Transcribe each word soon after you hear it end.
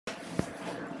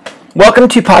Welcome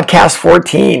to podcast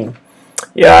 14.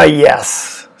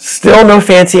 Yes, still no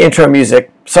fancy intro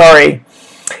music. Sorry.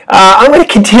 I'm going to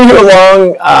continue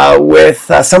along with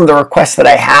some of the requests that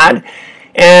I had.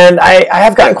 And I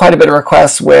have gotten quite a bit of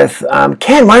requests with,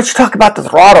 Ken, why don't you talk about the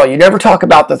throttle? You never talk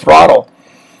about the throttle.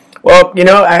 Well, you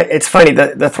know, it's funny.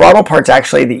 The throttle part's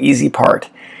actually the easy part.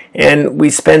 And we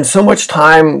spend so much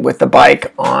time with the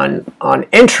bike on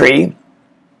entry,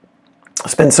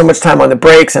 spend so much time on the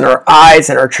brakes, and our eyes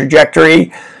and our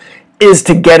trajectory is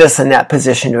to get us in that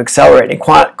position to accelerate. And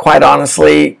quite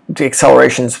honestly, the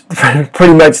acceleration is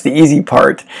pretty much the easy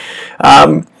part.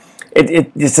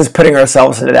 It's just putting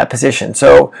ourselves into that position.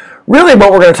 So really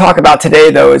what we're going to talk about today,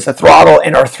 though, is the throttle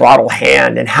and our throttle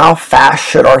hand, and how fast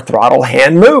should our throttle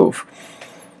hand move.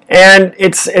 And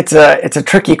it's a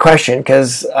tricky question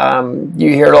because you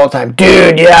hear it all the time.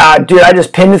 Dude, I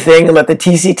just pinned the thing and let the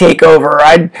TC take over.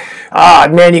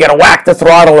 Man, you got to whack the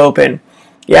throttle open.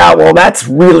 Yeah, well, that's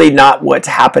really not what's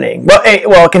happening. Well,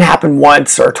 it can happen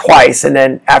once or twice, and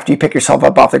then after you pick yourself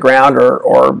up off the ground,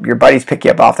 or your buddies pick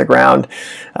you up off the ground,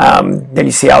 then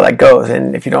you see how that goes.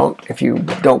 And if you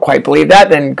don't quite believe that,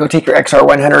 then go take your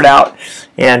XR100 out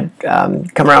and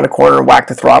come around the corner and whack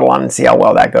the throttle on and see how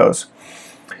well that goes.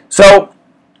 So,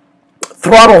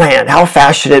 throttle hand, how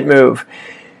fast should it move?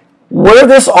 Where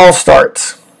this all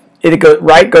starts, go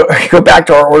back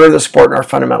to our order of the sport and our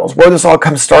fundamentals. Where this all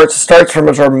starts from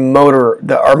is our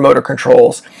motor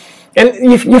controls. And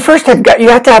you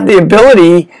have to have the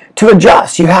ability to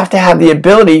adjust. You have to have the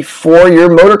ability for your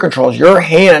motor controls, your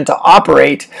hand, to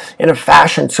operate in a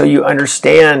fashion so you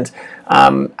understand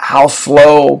how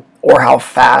slow or how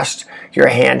fast your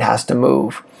hand has to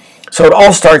move. So it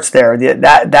all starts there,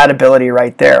 that ability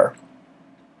right there.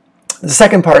 The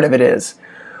second part of it is,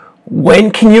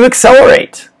 when can you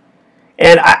accelerate?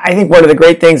 And I think one of the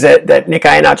great things that Nick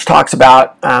Iannacci talks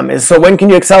about is, so when can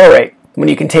you accelerate? When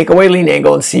you can take away lean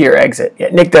angle and see your exit. Yeah,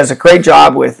 Nick does a great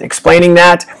job with explaining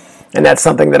that, and that's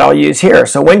something that I'll use here.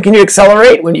 So when can you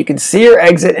accelerate? When you can see your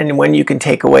exit and when you can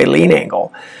take away lean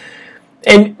angle.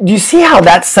 And do you see how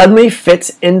that suddenly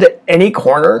fits into any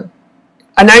corner?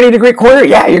 A 90-degree corner,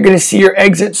 yeah, you're going to see your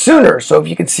exit sooner. So if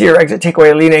you can see your exit, take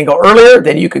away lean angle earlier,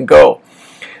 then you can go.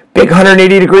 Big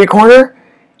 180-degree corner,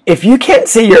 if you can't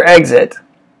see your exit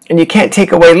and you can't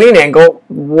take away lean angle,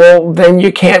 well, then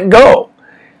you can't go.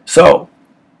 So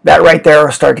that right there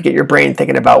will start to get your brain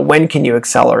thinking about when can you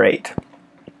accelerate.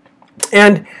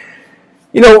 And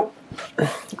you know,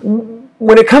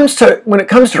 when it comes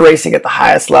to racing at the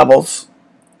highest levels,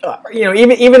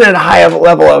 even at a high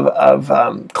level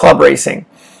of club racing,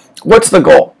 what's the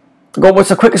goal? What's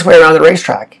the quickest way around the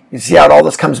racetrack? You see how all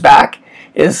this comes back?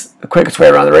 Is the quickest way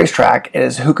around the racetrack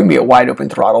is who can be at wide open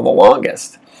throttle the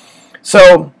longest.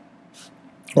 So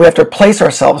we have to place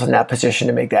ourselves in that position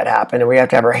to make that happen, and we have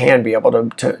to have our hand be able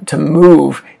to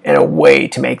move in a way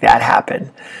to make that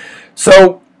happen.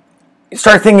 So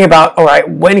start thinking about, all right,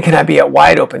 when can I be at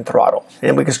wide open throttle?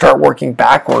 And we can start working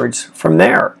backwards from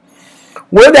there.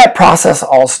 Where that process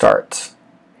all starts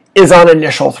is on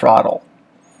initial throttle.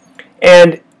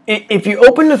 And if you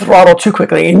open the throttle too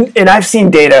quickly, and I've seen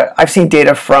data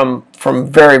from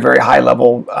very, very high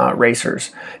level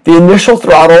racers. The initial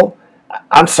throttle,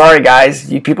 I'm sorry guys,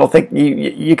 you people think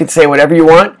you can say whatever you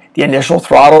want. The initial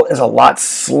throttle is a lot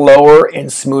slower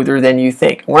and smoother than you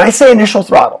think. When I say initial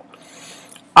throttle,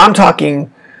 I'm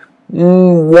talking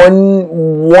 1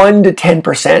 to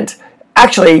 10%.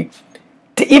 Actually,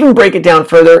 to even break it down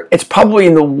further, it's probably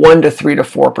in the 1 to 3 to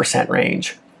 4%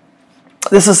 range.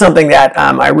 This is something that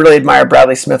I really admire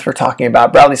Bradley Smith for talking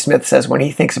about. Bradley Smith says when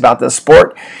he thinks about this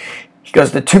sport, he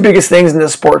goes, the two biggest things in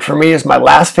this sport for me is my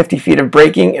last 50 feet of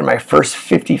braking and my first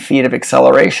 50 feet of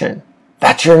acceleration.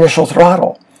 That's your initial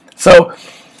throttle. So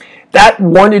that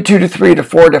 1 to 2 to 3 to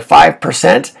 4 to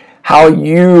 5%, how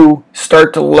you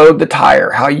start to load the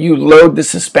tire, how you load the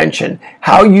suspension,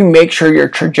 how you make sure your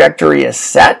trajectory is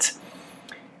set,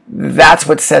 that's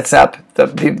what sets up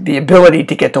the ability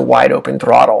to get to wide open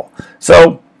throttle.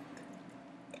 So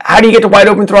how do you get to wide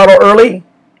open throttle early?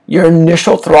 Your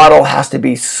initial throttle has to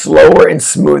be slower and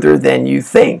smoother than you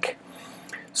think.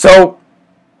 So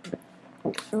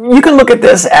you can look at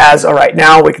this as, all right,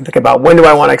 now we can think about, when do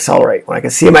I want to accelerate? When I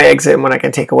can see my exit and when I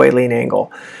can take away lean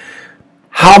angle.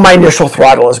 How my initial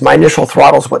throttle is. My initial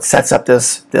throttle is what sets up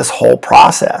this whole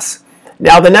process.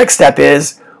 Now the next step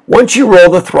is, once you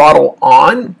roll the throttle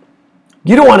on,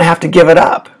 you don't want to have to give it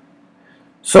up.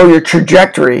 So your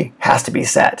trajectory has to be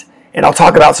set. And I'll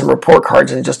talk about some report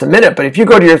cards in just a minute, but if you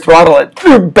go to your throttle at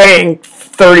bang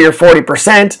 30 or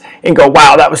 40% and go,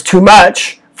 wow, that was too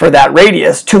much for that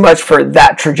radius, too much for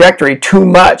that trajectory, too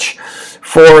much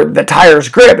for the tire's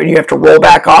grip, and you have to roll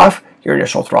back off, your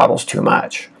initial throttle's too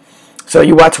much. So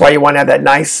that's why you want to have that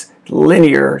nice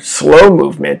linear slow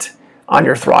movement on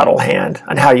your throttle hand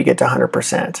on how you get to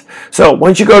 100%. So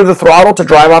once you go to the throttle to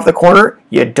drive off the corner,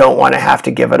 you don't want to have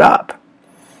to give it up.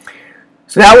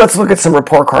 So now let's look at some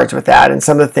report cards with that and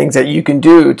some of the things that you can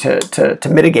do to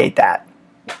mitigate that.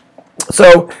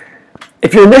 So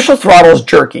if your initial throttle is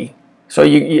jerky, so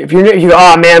if you go,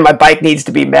 oh man, my bike needs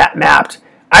to be mapped.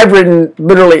 I've ridden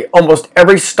literally almost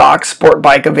every stock sport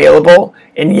bike available,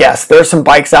 and yes, there's some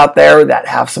bikes out there that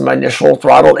have some initial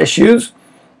throttle issues.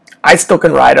 I still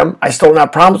can ride them. I still don't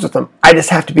have problems with them. I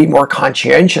just have to be more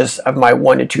conscientious of my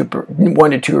 1 to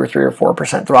 2 or 3 or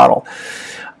 4% throttle.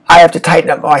 I have to tighten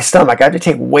up my stomach. I have to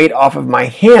take weight off of my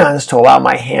hands to allow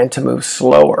my hand to move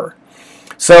slower.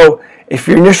 So if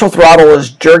your initial throttle is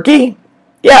jerky,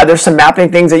 yeah, there's some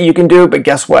mapping things that you can do, but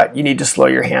guess what? You need to slow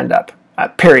your hand up,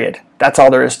 period. That's all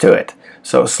there is to it.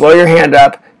 So slow your hand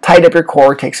up, tighten up your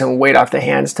core, take some weight off the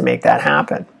hands to make that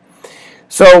happen.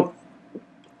 So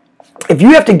if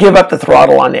you have to give up the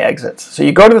throttle on the exits, so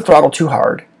you go to the throttle too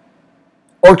hard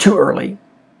or too early,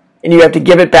 and you have to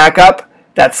give it back up,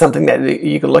 that's something that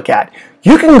you can look at.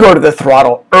 You can go to the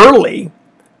throttle early,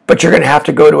 but you're going to have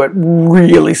to go to it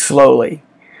really slowly.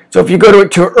 So if you go to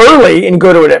it too early and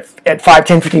go to it at 5,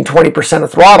 10, 15, 20%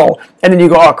 of throttle, and then you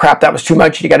go, oh crap, that was too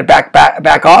much, you got to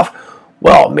back off,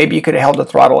 well, maybe you could have held the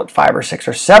throttle at 5 or 6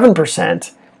 or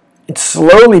 7% and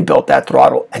slowly built that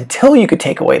throttle until you could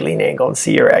take away lean angle and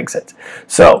see your exit.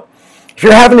 So if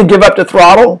you're having to give up the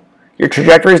throttle, your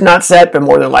trajectory is not set, but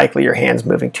more than likely your hand's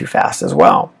moving too fast as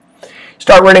well.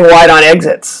 Start running wide on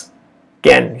exits.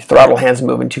 Again, your throttle hand's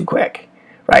moving too quick.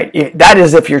 Right? That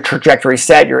is if your trajectory is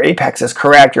set, your apex is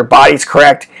correct, your body's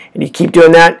correct, and you keep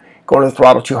doing that, going to the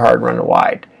throttle too hard, running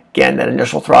wide. Again, that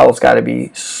initial throttle's got to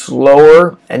be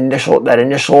slower. That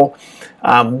initial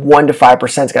 1 to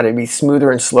 5% has got to be smoother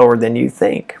and slower than you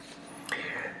think.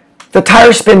 The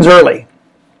tire spins early.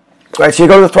 Right? So you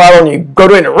go to the throttle and you go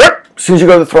to it and rip. As soon as you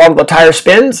go to the throttle, the tire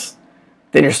spins.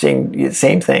 Then you're seeing the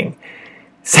same thing.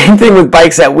 Same thing with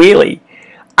bikes that wheelie.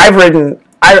 I've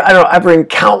ridden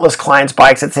countless clients'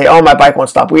 bikes that say, oh, my bike won't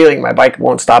stop wheeling, my bike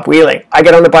won't stop wheeling. I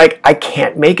get on the bike, I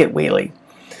can't make it wheelie.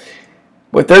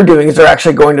 What they're doing is they're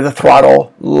actually going to the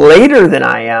throttle later than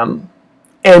I am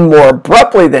and more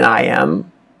abruptly than I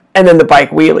am, and then the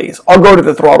bike wheelies. I'll go to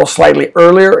the throttle slightly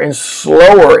earlier and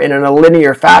slower and in a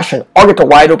linear fashion. I'll get to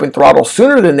wide open throttle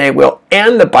sooner than they will,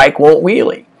 and the bike won't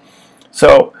wheelie.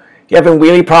 So you having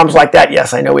wheelie problems like that?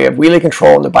 Yes, I know we have wheelie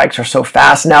control and the bikes are so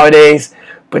fast nowadays,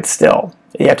 but still,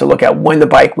 you have to look at when the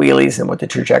bike wheelies and what the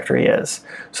trajectory is.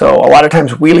 So a lot of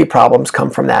times wheelie problems come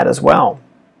from that as well.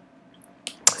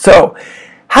 So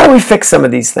how do we fix some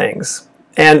of these things?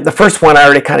 And the first one, I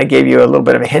already kind of gave you a little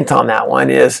bit of a hint on that one,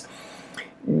 is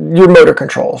your motor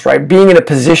controls, right? Being in a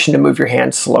position to move your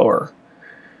hand slower.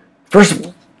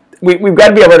 First, we've got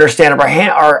to be able to understand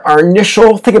our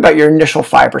initial, think about your initial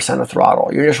 5% of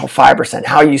throttle, your initial 5%,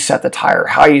 how you set the tire,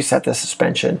 how you set the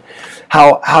suspension,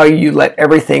 how you let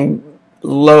everything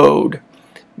load.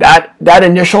 That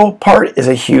initial part is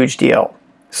a huge deal.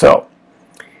 So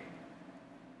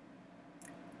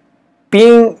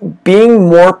being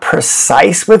more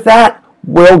precise with that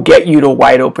will get you to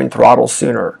wide open throttle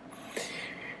sooner.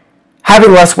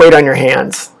 Having less weight on your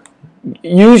hands.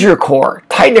 Use your core.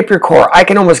 Tighten up your core. I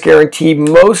can almost guarantee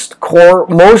most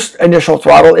initial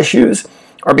throttle issues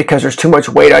are because there's too much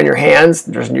weight on your hands.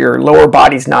 Your lower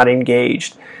body's not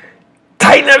engaged.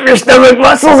 Tighten up your stomach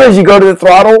muscles as you go to the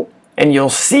throttle, and you'll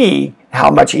see how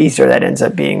much easier that ends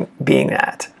up being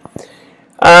that.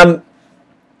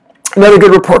 Another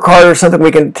good report card or something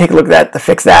we can take a look at to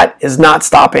fix that is not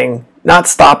stopping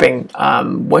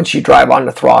once you drive on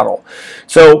the throttle.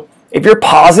 So if you're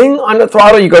pausing on the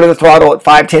throttle, you go to the throttle at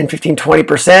 5, 10, 15,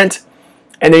 20%,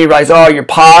 and then you realize, oh, you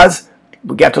pause.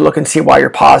 We have to look and see why you're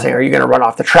pausing. Are you going to run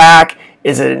off the track?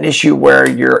 Is it an issue where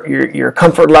your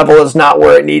comfort level is not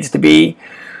where it needs to be?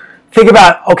 Think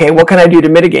about, okay, what can I do to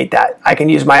mitigate that? I can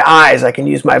use my eyes. I can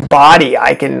use my body.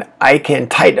 I can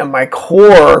tighten up my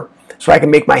core so I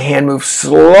can make my hand move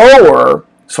slower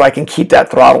so I can keep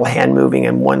that throttle hand moving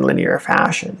in one linear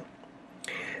fashion.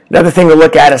 Another thing to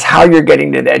look at is how you're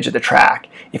getting to the edge of the track.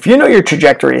 If you know your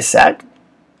trajectory is set,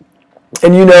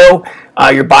 and you know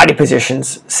your body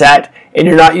position's set, and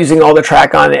you're not using all the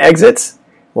track on the exits,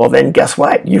 well then guess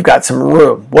what? You've got some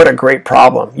room. What a great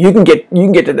problem. You can get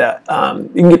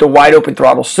to wide open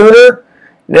throttle sooner.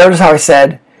 Notice how I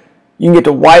said you can get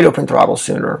to wide open throttle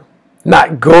sooner,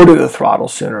 not go to the throttle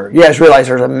sooner. You guys realize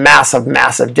there's a massive,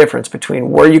 massive difference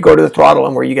between where you go to the throttle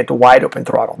and where you get to wide open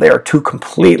throttle. They are two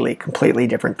completely, completely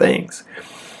different things.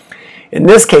 In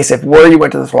this case, if where you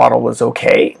went to the throttle was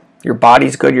okay, your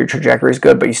body's good, your trajectory is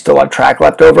good, but you still have track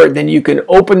left over, then you can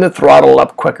open the throttle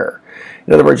up quicker.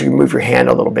 In other words, you can move your hand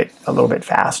a little bit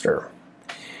faster.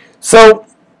 So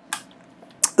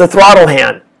the throttle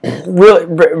hand, really,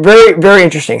 very, very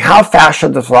interesting. How fast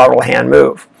should the throttle hand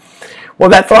move? Well,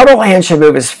 that throttle hand should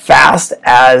move as fast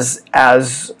as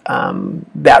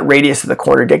that radius of the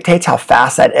corner dictates. How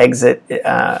fast that exit,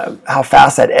 that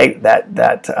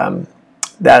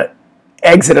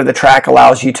exit of the track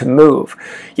allows you to move.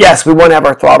 Yes, we want to have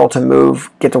our throttle to move,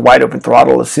 get to wide open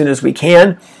throttle as soon as we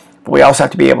can, but we also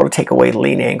have to be able to take away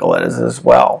lean angle as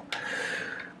well.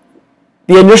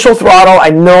 The initial throttle, I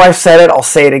know I've said it, I'll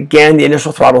say it again, the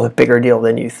initial throttle is a bigger deal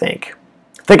than you think.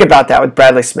 Think about that with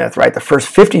Bradley Smith, right? The first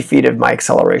 50 feet of my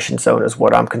acceleration zone is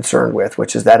what I'm concerned with,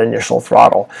 which is that initial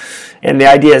throttle. And the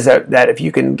idea is that if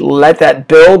you can let that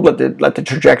build, let the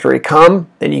trajectory come,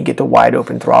 then you can get to wide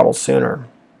open throttle sooner.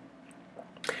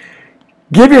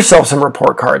 Give yourself some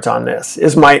report cards on this.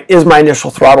 Is my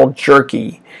initial throttle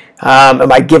jerky?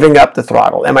 Am I giving up the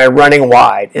throttle? Am I running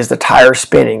wide? Is the tire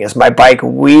spinning? Is my bike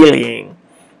wheeling?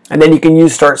 And then you can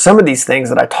start some of these things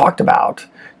that I talked about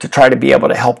to try to be able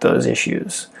to help those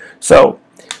issues. So,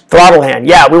 throttle hand.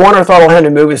 Yeah, we want our throttle hand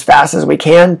to move as fast as we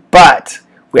can, but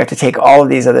we have to take all of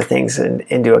these other things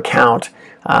into account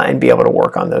and be able to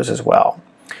work on those as well.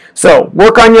 So,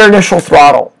 work on your initial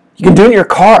throttle. You can do it in your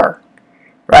car,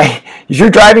 right? If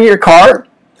you're driving your car,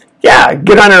 yeah,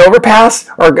 get on an overpass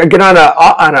or get on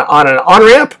an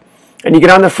on-ramp and you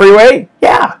get on the freeway,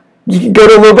 yeah, you can go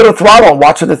to a little bit of throttle and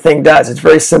watch what the thing does. It's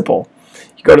very simple.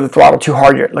 You go to the throttle too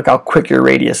hard, look how quick your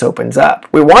radius opens up.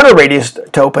 We want our radius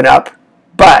to open up,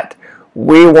 but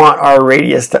we want our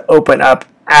radius to open up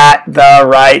at the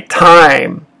right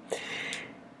time.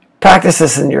 Practice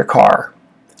this in your car.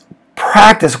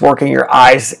 Practice working your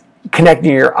eyes,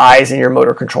 connecting your eyes and your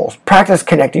motor controls. Practice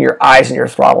connecting your eyes and your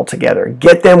throttle together.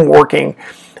 Get them working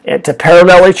to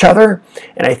parallel each other,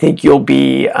 and I think you'll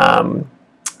be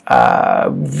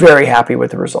very happy with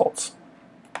the results.